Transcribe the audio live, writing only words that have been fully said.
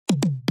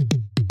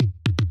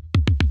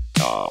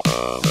Top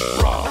of the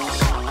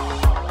Drops.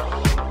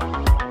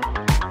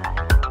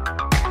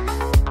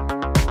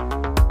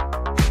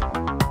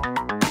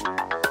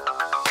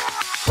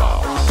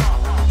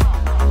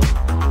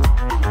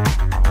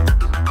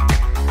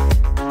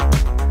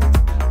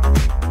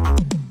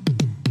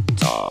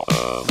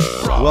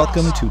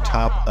 Welcome to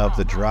Top of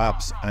the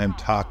Drops. I'm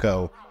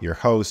Taco, your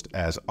host,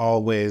 as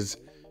always.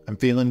 I'm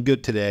feeling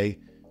good today.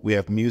 We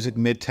have Music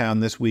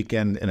Midtown this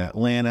weekend in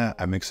Atlanta.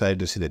 I'm excited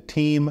to see the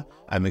team.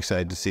 I'm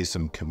excited to see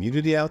some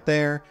community out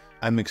there.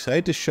 I'm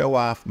excited to show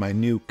off my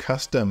new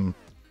custom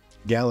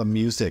Gala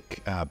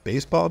Music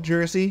baseball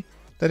jersey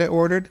that I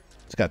ordered.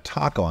 It's got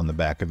Taco on the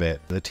back of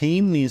it. The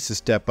team needs to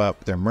step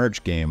up their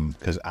merch game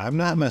because I'm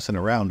not messing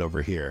around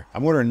over here.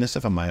 I'm ordering this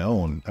stuff on my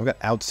own. I've got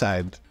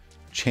outside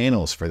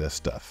channels for this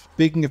stuff.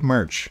 Speaking of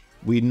merch,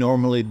 we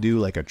normally do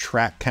like a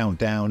track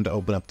countdown to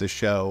open up the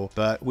show,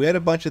 but we had a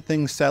bunch of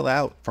things sell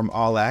out from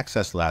All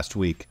Access last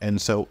week, and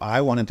so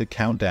I wanted to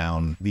count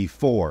down the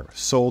 4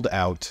 sold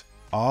out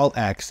All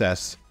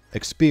Access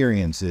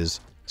experiences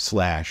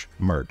 /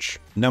 merch.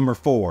 Number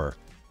 4,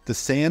 the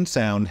Sand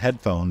Sound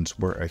headphones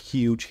were a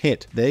huge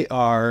hit. They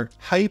are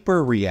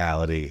hyper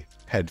reality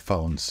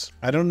headphones.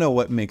 I don't know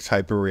what makes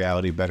hyper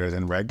reality better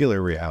than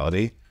regular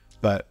reality,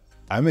 but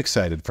I'm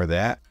excited for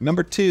that.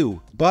 Number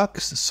 2,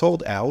 Bucks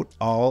sold out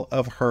all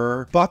of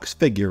her Bucks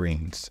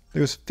figurines.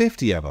 There's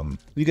 50 of them.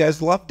 You guys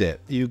loved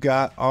it. You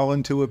got all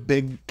into a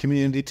big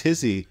community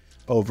tizzy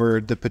over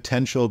the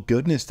potential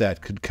goodness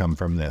that could come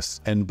from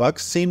this. And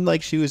Bucks seemed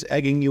like she was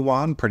egging you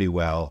on pretty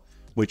well,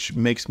 which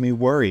makes me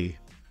worry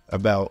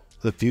about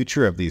the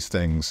future of these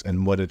things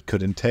and what it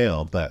could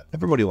entail. But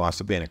everybody wants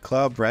to be in a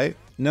club, right?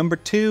 Number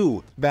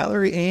 2,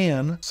 Valerie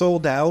Ann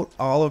sold out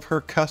all of her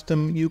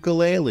custom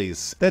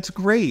ukuleles. That's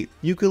great.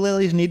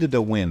 Ukuleles needed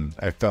to win,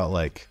 I felt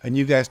like. And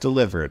you guys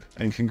delivered.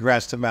 And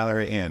congrats to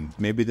Valerie Ann.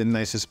 Maybe the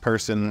nicest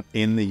person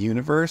in the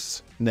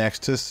universe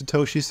next to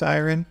Satoshi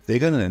Siren. They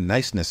got in a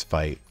niceness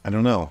fight. I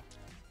don't know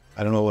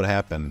what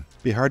happened.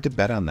 Be hard to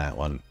bet on that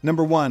one.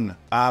 Number 1,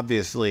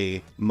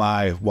 obviously,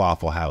 my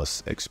Waffle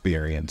House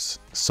experience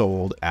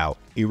sold out.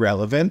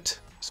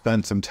 Irrelevant.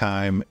 Spent some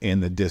time in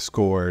the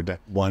Discord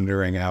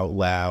wondering out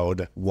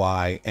loud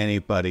why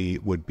anybody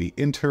would be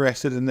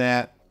interested in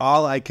that.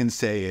 All I can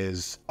say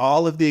is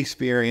all of the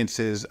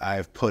experiences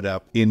I've put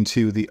up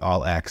into the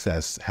All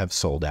Access have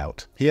sold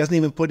out. He hasn't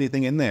even put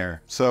anything in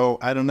there, so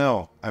I don't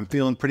know. I'm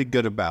feeling pretty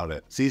good about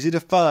it. It's easy to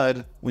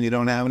FUD when you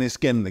don't have any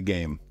skin in the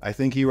game. I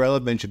think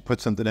Irrelevant should put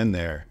something in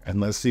there,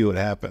 and let's see what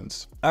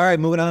happens. All right,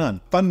 moving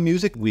on. Fun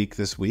Music Week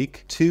this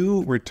week.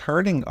 2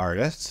 returning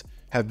artists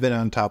have been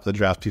on Top of the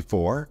Drops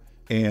before,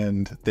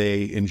 and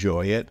they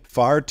enjoy it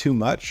far too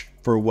much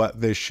for what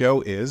this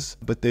show is,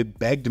 but they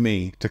begged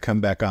me to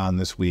come back on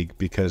this week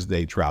because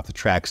they dropped the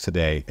tracks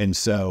today. And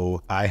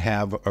so I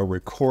have a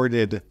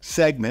recorded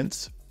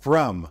segments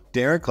from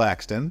Darren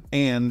Claxton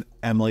and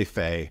Emily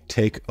Faye.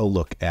 Take a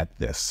look at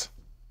this.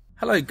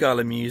 Hello,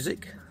 Gala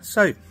Music.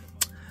 So,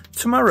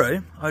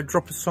 tomorrow I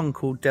drop a song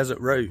called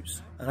Desert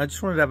Rose, and I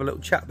just wanted to have a little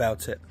chat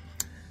about it.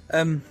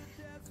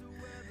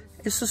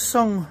 It's a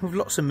song with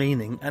lots of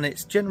meaning, and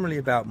it's generally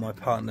about my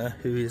partner,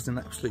 who is an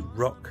absolute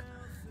rock,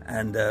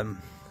 and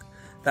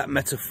that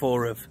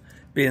metaphor of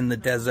being in the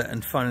desert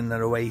and finding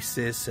that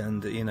oasis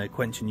and, you know,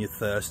 quenching your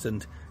thirst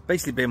and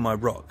basically being my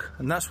rock.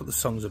 And that's what the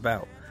song's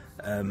about.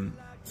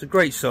 It's a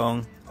great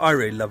song. I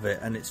really love it,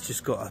 and it's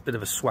just got a bit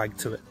of a swag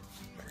to it.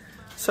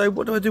 So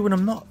what do I do when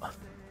I'm not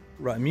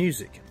writing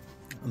music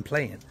and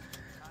playing?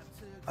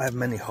 I have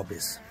many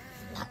hobbies.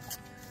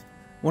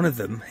 One of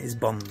them is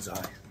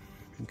bonsai.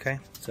 Okay,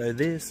 so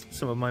there's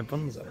some of my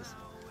bonsais.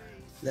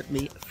 Let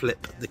me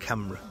flip the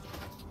camera.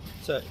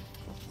 So,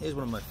 here's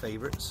one of my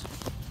favourites.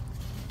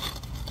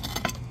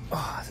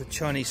 Oh, it's a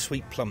Chinese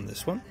sweet plum,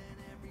 this one.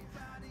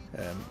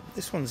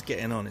 This one's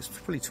getting on. It's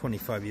probably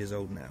 25 years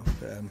old now.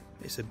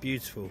 It's a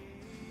beautiful,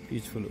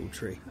 beautiful little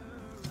tree.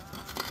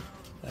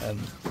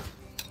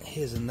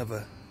 Here's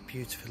another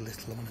beautiful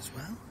little one as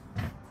well.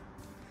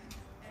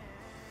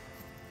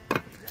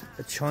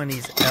 A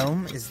Chinese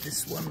elm is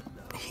this one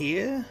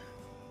here,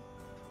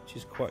 which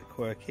is quite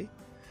quirky.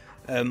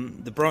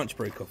 The branch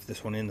broke off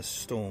this one in a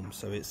storm,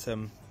 so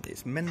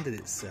it's mended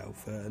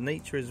itself.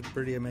 Nature is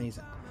pretty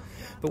amazing.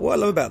 But what I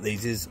love about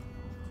these is,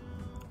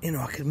 you know,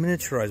 I could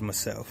miniaturize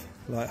myself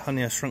like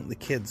Honey, I Shrunk the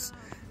Kids,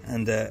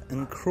 and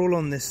crawl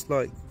on this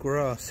like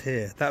grass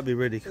here. That'd be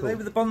really cool. So they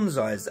were the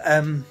bonsais.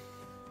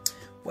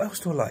 What else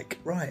do I like?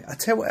 Right, I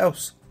tell you what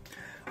else.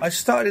 I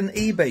started an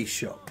eBay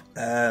shop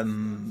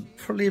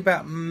probably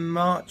about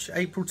March,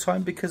 April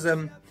time, because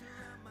a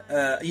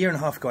year and a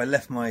half ago I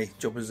left my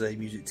job as a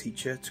music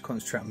teacher to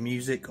concentrate on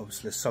music.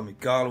 Obviously there's Summit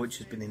Gala, which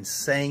has been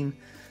insane,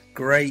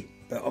 great,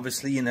 but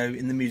obviously, you know,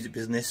 in the music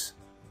business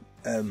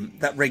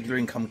that regular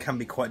income can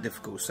be quite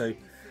difficult. So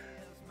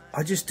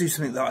I just do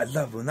something that I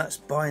love, and that's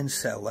buy and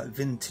sell like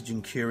vintage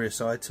and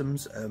curious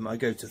items. I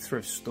go to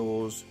thrift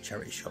stores,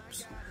 charity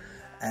shops,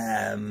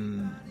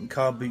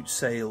 car boot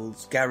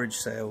sales, garage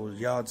sales,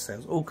 yard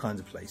sales, all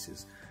kinds of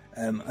places,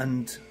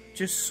 and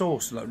just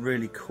source like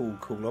really cool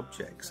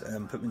objects,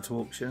 put them into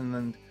auction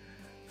and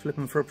flip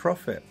them for a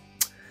profit.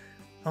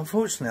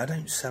 Unfortunately, I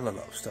don't sell a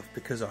lot of stuff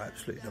because I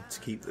absolutely love to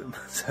keep them.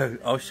 So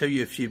I'll show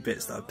you a few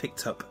bits that I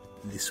picked up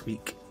this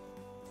week.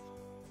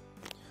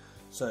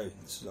 So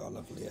this is our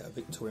lovely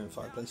Victorian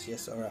fireplace.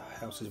 Yes, our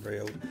house is very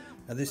old.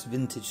 Now this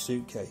vintage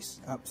suitcase,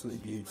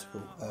 absolutely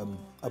beautiful.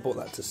 I bought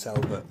that to sell,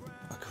 but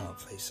I can't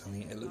face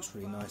selling it. It looks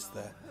really nice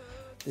there.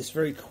 This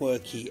very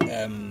quirky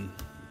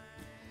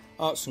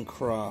arts and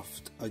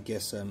craft, I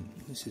guess.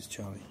 This is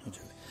Charlie, not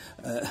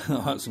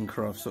Charlie. Arts and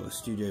craft sort of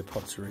studio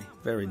pottery.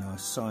 Very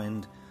nice,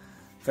 signed.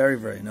 Very,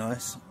 very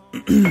nice.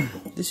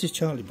 This is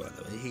Charlie, by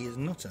the way. He is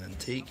not an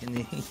antique, and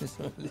he's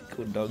a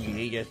little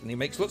doggy, yes, and he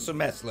makes lots of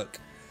mess. Look.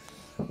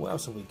 What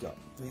else have we got?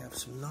 We have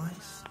some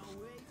nice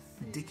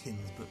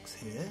Dickens books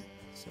here.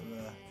 So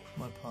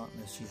my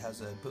partner, she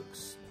has a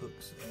books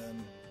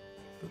own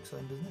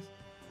business.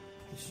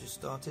 She just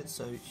started,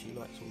 so she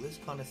likes all this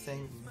kind of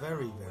thing.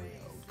 Very, very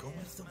old. Gone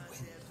with the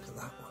wind. Look at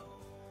that one.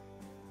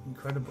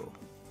 Incredible.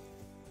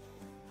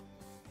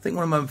 I think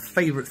one of my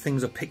favourite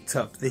things I picked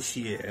up this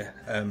year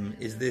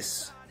is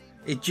this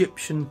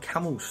Egyptian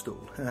camel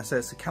stool. So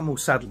it's a camel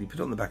saddle. You put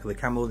it on the back of the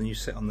camel and you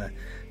sit on there.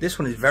 This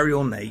one is very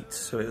ornate,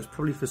 so it was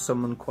probably for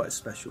someone quite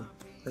special.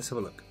 Let's have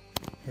a look.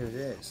 Here it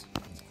is.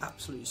 It's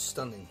absolutely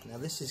stunning. Now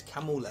this is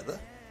camel leather,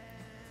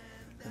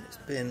 and it's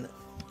been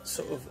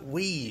sort of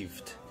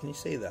weaved. Can you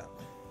see that?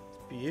 It's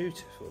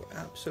beautiful,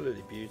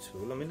 absolutely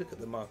beautiful. Let me look at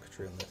the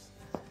marquetry on this.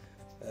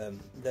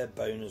 They're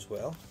bone as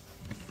well.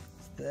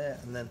 It's there,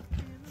 and then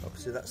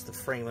obviously that's the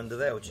frame under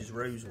there, which is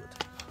rosewood.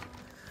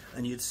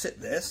 And you'd sit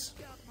this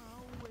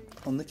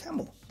on the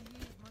camel.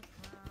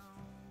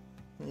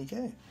 There you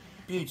go.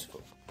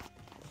 Beautiful.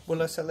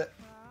 Will I sell it?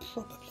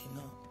 Probably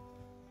not.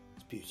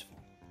 It's beautiful.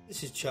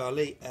 This is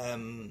Charlie.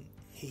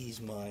 He's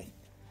my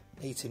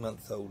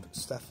 18-month-old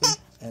Staffy,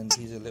 and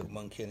he's a little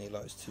monkey and he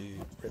likes to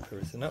rip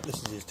everything up.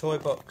 This is his toy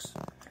box,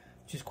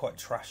 which is quite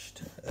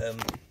trashed.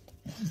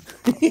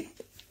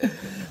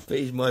 But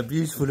he's my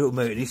beautiful little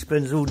mate, and he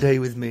spends all day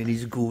with me, and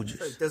he's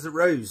gorgeous. So, Desert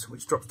Rose,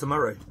 which drops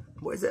tomorrow.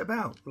 What is it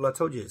about? Well, I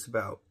told you it's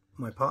about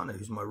my partner,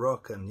 who's my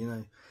rock, and you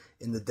know,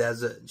 in the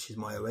desert, she's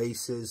my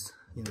oasis.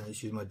 You know,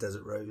 she's my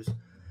Desert Rose,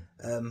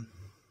 and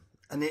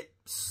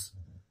it's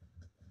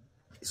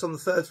on the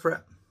 3rd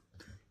fret,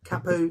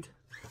 capoed,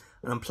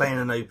 and I'm playing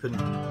an open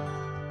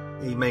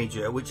E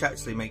major, which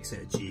actually makes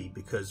it a G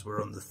because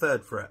we're on the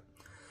 3rd fret.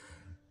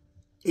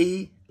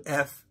 E,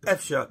 F,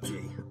 F sharp,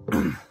 G.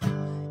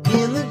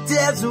 In the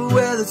desert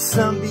where the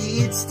sun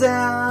beats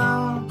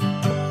down,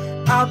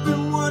 I've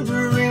been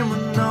wondering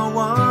when no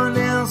one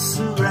else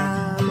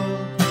around.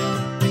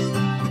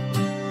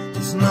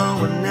 There's no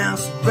one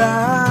else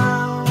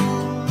around.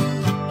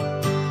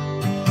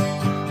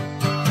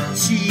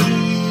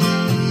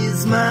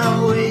 She's my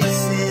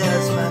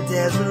oasis, my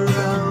desert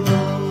rose.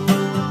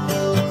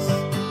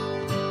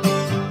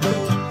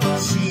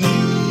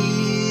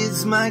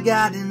 She's my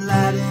guiding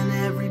light, and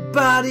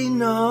everybody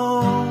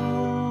knows.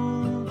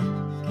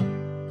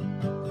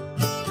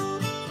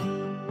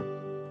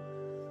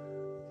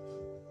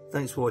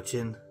 Thanks for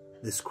watching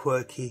this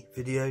quirky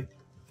video.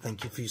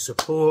 Thank you for your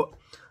support.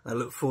 I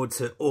look forward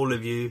to all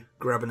of you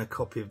grabbing a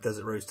copy of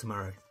Desert Rose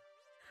tomorrow.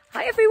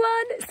 Hi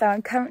everyone! So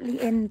I'm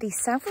currently in the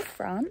south of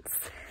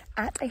France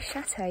at a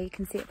chateau. You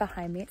can see it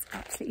behind me. It's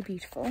absolutely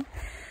beautiful.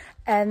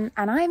 And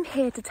I'm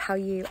here to tell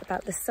you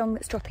about the song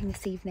that's dropping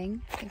this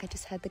evening. I think I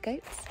just heard the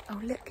goats. Oh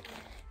look,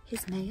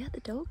 here's Naya, the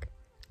dog.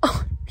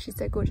 Oh, she's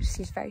so gorgeous.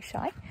 She's very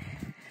shy.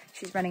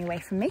 She's running away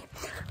from me.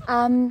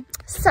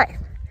 So,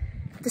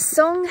 the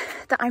song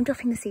that I'm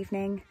dropping this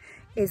evening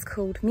is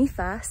called Me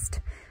First.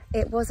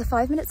 It was a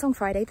 5-minute song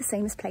Friday, the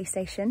same as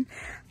PlayStation,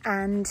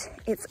 and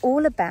it's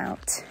all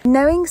about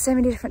knowing so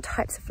many different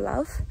types of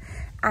love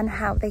and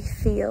how they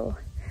feel.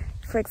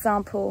 For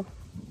example,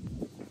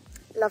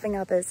 loving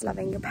others,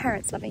 loving your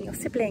parents, loving your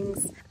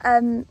siblings,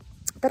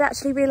 but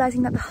actually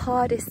realising that the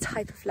hardest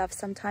type of love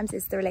sometimes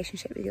is the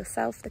relationship with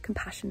yourself, the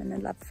compassion and the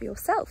love for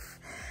yourself.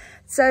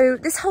 So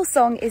this whole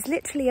song is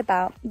literally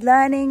about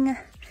learning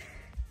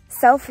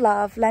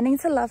self-love, learning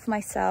to love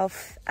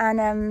myself,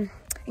 and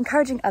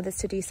encouraging others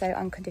to do so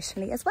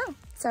unconditionally as well.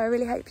 So I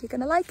really hope you're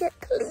going to like it.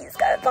 Please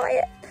go and buy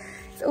it.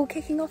 It's all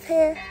kicking off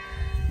here.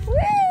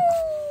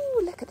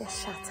 Woo! Look at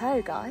this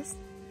chateau, guys.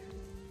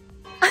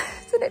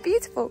 Isn't it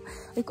beautiful?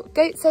 We've got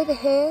goats over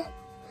here.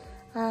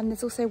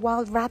 There's also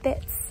wild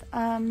rabbits.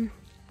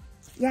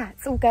 Yeah,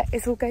 it's all go,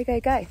 go,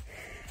 go.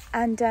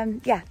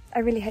 And yeah, I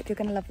really hope you're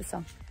going to love the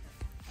song.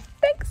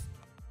 Thanks.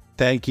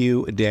 Thank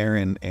you,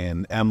 Darren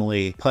and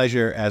Emily.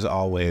 Pleasure, as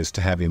always,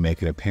 to have you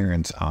make an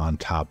appearance on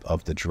Top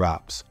of the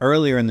Drops.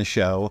 Earlier in the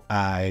show,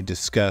 I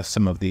discussed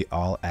some of the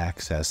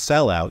all-access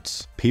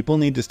sellouts. People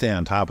need to stay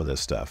on top of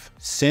this stuff.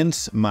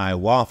 Since my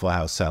Waffle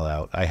House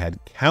sellout, I had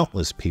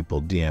countless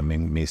people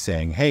DMing me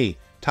saying, hey,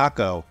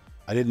 Taco,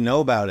 I didn't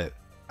know about it.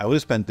 I would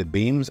have spent the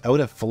beams. I would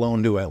have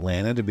flown to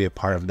Atlanta to be a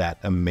part of that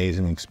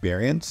amazing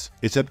experience.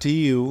 It's up to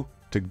you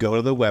to go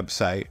to the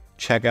website,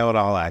 check out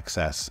All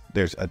Access.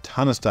 There's a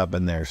ton of stuff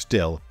in there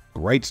still.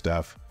 Great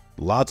stuff.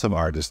 Lots of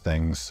artist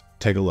things.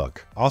 Take a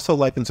look. Also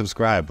like and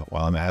subscribe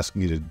while I'm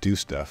asking you to do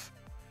stuff.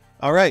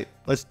 All right,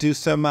 let's do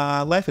some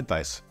life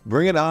advice.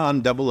 Bring It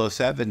On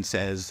 007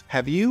 says,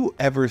 have you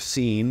ever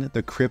seen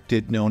the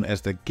cryptid known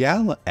as the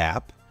Gala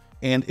app?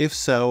 And if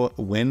so,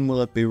 when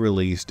will it be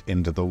released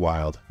into the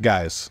wild?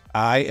 Guys,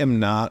 I am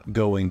not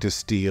going to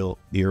steal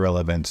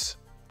Irrelevant's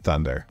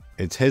thunder.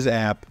 It's his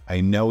app.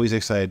 I know he's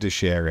excited to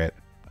share it.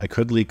 I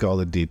could leak all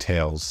the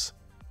details.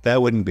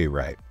 That wouldn't be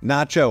right.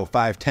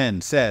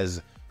 Nacho510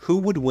 says, who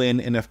would win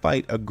in a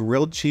fight, a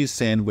grilled cheese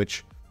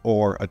sandwich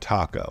or a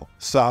taco?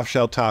 Soft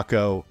shell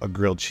taco, a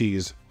grilled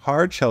cheese.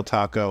 Hard shell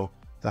taco,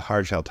 the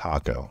hard shell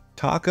taco.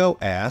 Taco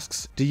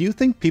asks, do you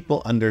think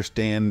people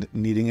understand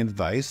needing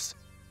advice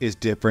is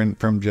different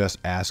from just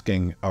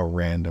asking a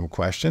random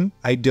question?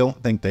 I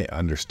don't think they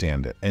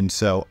understand it. And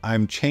so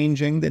I'm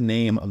changing the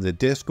name of the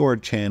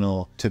Discord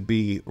channel to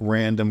be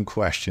Random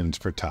Questions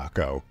for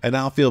Taco. And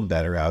I'll feel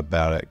better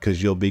about it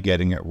because you'll be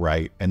getting it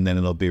right. And then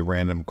it'll be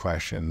random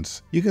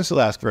questions. You can still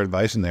ask for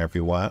advice in there if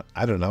you want.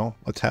 I don't know.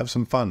 Let's have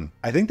some fun.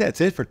 I think that's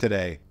it for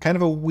today. Kind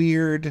of a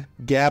weird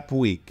gap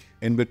week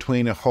in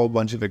between a whole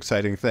bunch of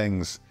exciting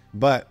things.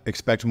 But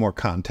expect more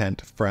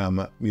content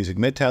from Music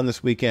Midtown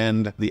this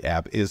weekend. The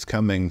app is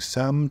coming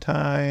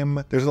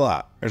sometime. There's a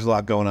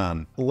lot going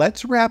on.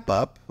 Let's wrap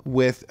up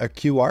with a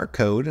QR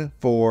code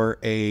for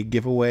a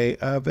giveaway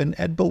of an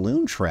Ed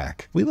Balloon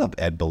track. We love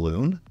Ed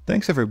Balloon.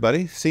 Thanks,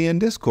 everybody. See you in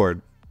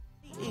Discord.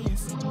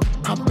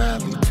 How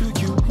badly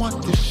do you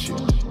want this shit?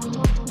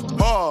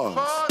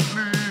 Pause.